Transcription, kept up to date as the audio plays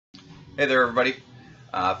Hey there, everybody.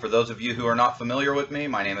 For those of you who are not familiar with me,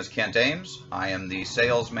 my name is Kent Ames. I am the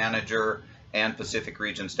Sales Manager and Pacific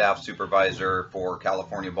Region Staff Supervisor for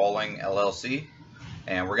California Bowling, LLC.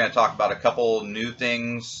 And we're going to talk about a couple new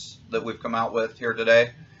things that we've come out with here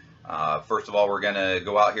today. First of all, we're going to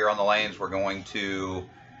go out here on the lanes. We're going to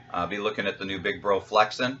be looking at the new Big Bro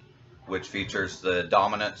Flexin, which features the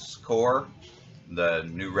Dominance core, the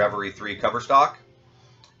new Reverie 3 cover stock.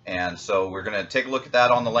 And so we're going to take a look at that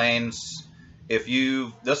on the lanes.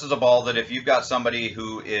 This is a ball that if you've got somebody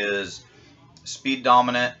who is speed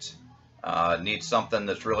dominant, needs something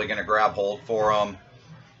that's really going to grab hold for them,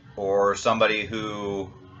 or somebody who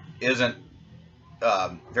isn't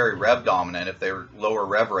very rev dominant, if they're lower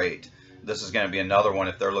rev rate, this is going to be another one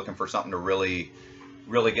if they're looking for something to really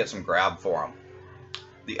get some grab for them.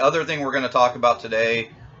 The other thing we're going to talk about today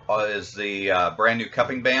is the brand new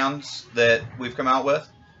cupping bands that we've come out with.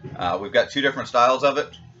 We've got two different styles of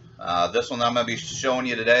it. This one that I'm going to be showing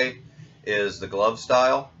you today is the glove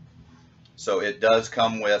style. So it does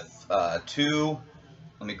come with two,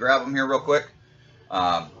 let me grab them here real quick,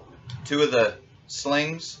 two of the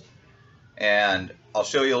slings, and I'll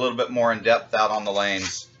show you a little bit more in depth out on the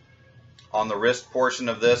lanes. On the wrist portion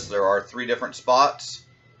of this, there are three different spots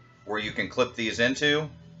where you can clip these into,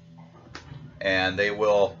 and they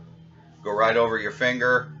will go right over your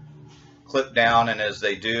finger, clip down, and as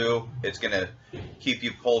they do, it's going to keep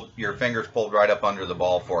your fingers pulled right up under the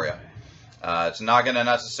ball for you. It's not going to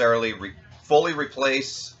necessarily fully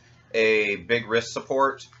replace a big wrist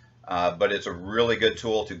support, but it's a really good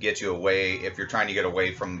tool to get you away if you're trying to get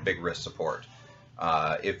away from big wrist support.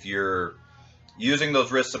 If you're using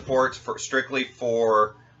those wrist supports strictly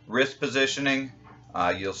for wrist positioning,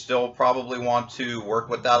 you'll still probably want to work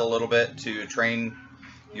with that a little bit to train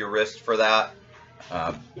your wrist for that.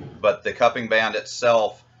 But the cupping band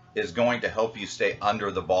itself is going to help you stay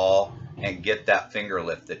under the ball and get that finger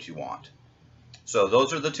lift that you want. So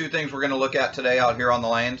those are the two things we're going to look at today out here on the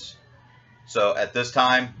lanes. So at this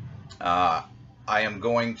time, I am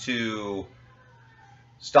going to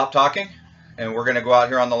stop talking and we're going to go out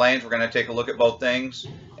here on the lanes. We're going to take a look at both things,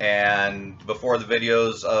 and before the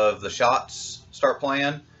videos of the shots start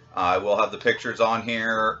playing, I will have the pictures on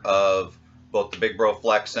here of both the Big Bro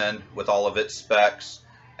Flexin with all of its specs,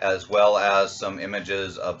 as well as some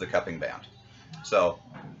images of the cupping band. So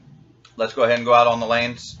let's go ahead and go out on the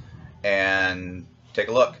lanes and take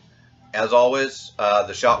a look. As always,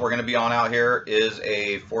 the shot we're going to be on out here is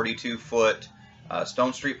a 42-foot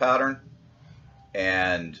Stone Street pattern.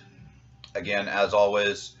 And again, as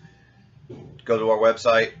always, go to our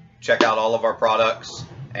website, check out all of our products,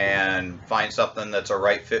 and find something that's a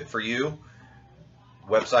right fit for you.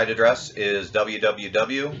 Website address is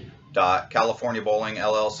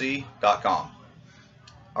www.californiabowlingllc.com.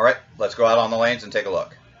 All right, let's go out on the lanes and take a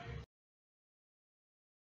look.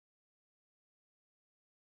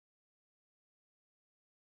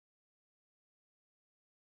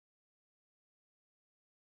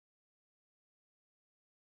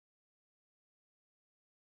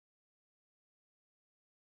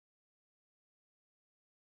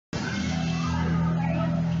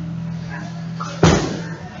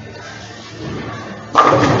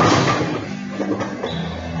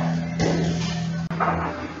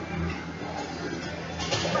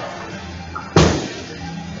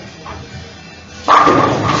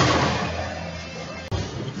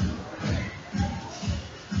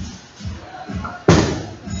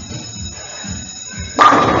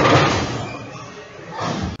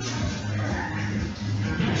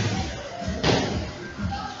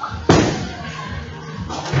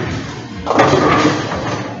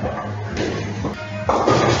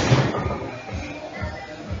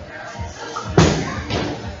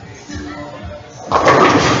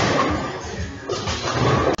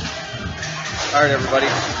 All right, everybody.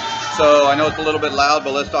 So I know it's a little bit loud,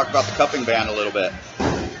 but let's talk about the cupping band a little bit.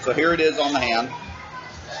 So here it is on the hand.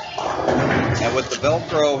 And with the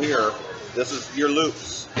Velcro here, this is your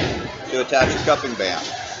loops to attach your cupping band.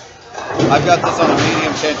 I've got this on a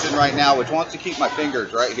medium tension right now, which wants to keep my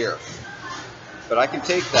fingers right here. But I can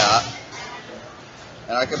take that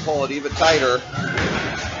and I can pull it even tighter.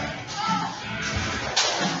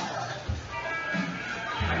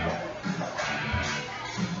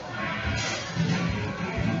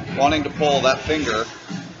 Wanting to pull that finger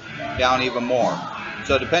down even more.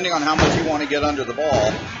 So depending on how much you want to get under the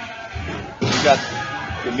ball, you've got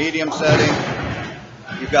your medium setting,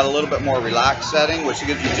 you've got a little bit more relaxed setting, which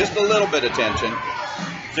gives you just a little bit of tension.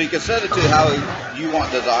 So you can set it to how you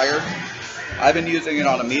want desired. I've been using it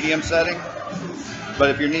on a medium setting,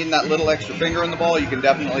 but if you're needing that little extra finger in the ball, you can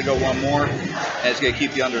definitely go one more, and it's going to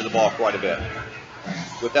keep you under the ball quite a bit.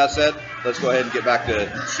 with that said, let's go ahead and get back to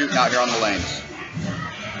shooting out here on the lanes.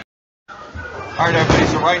 All right, everybody,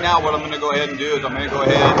 so right now what I'm going to go ahead and do is I'm going to go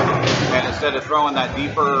ahead and instead of throwing that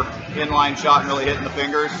deeper inline shot and really hitting the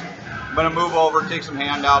fingers, I'm going to move over, take some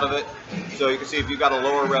hand out of it, so you can see if you've got a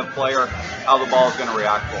lower rev player, how the ball is going to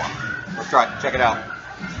react for them. Let's try it. Check it out.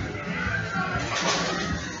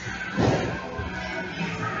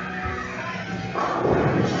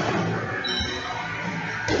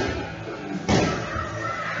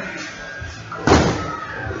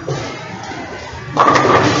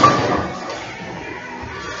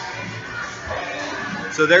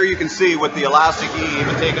 So there you can see with the elastic E,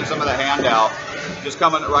 even taking some of the hand out, just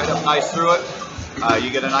coming right up nice through it.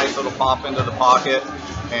 You get a nice little pop into the pocket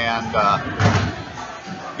and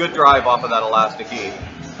good drive off of that elastic E.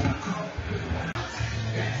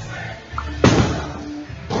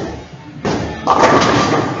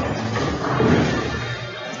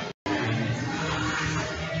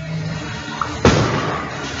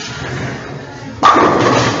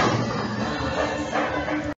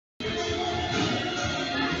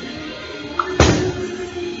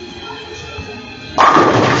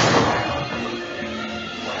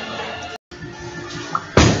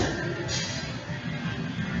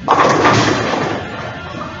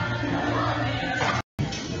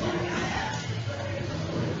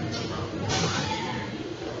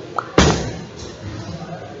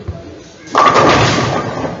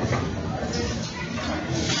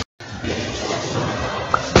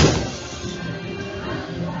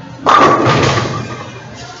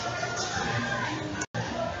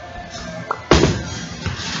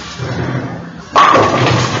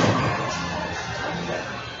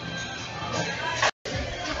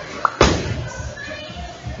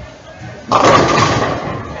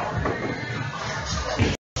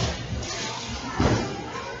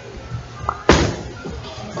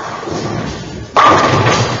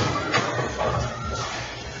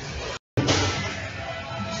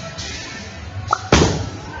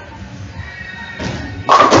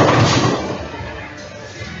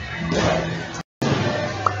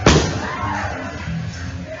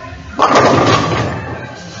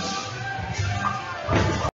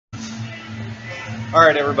 All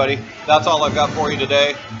right, everybody, that's all I've got for you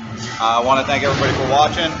today. I want to thank everybody for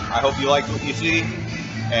watching. I hope you liked what you see.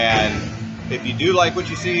 And if you do like what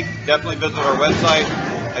you see, definitely visit our website.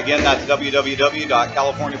 Again, that's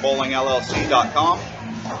www.californiabowlingllc.com.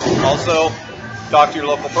 Also, talk to your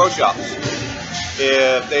local pro shops.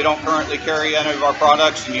 If they don't currently carry any of our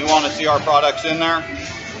products and you want to see our products in there,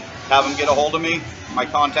 have them get a hold of me. My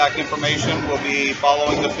contact information will be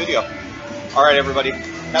following this video. All right, everybody.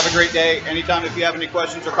 Have a great day. Anytime if you have any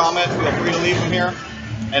questions or comments, feel free to leave them here.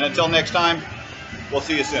 And until next time, we'll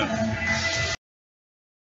see you soon.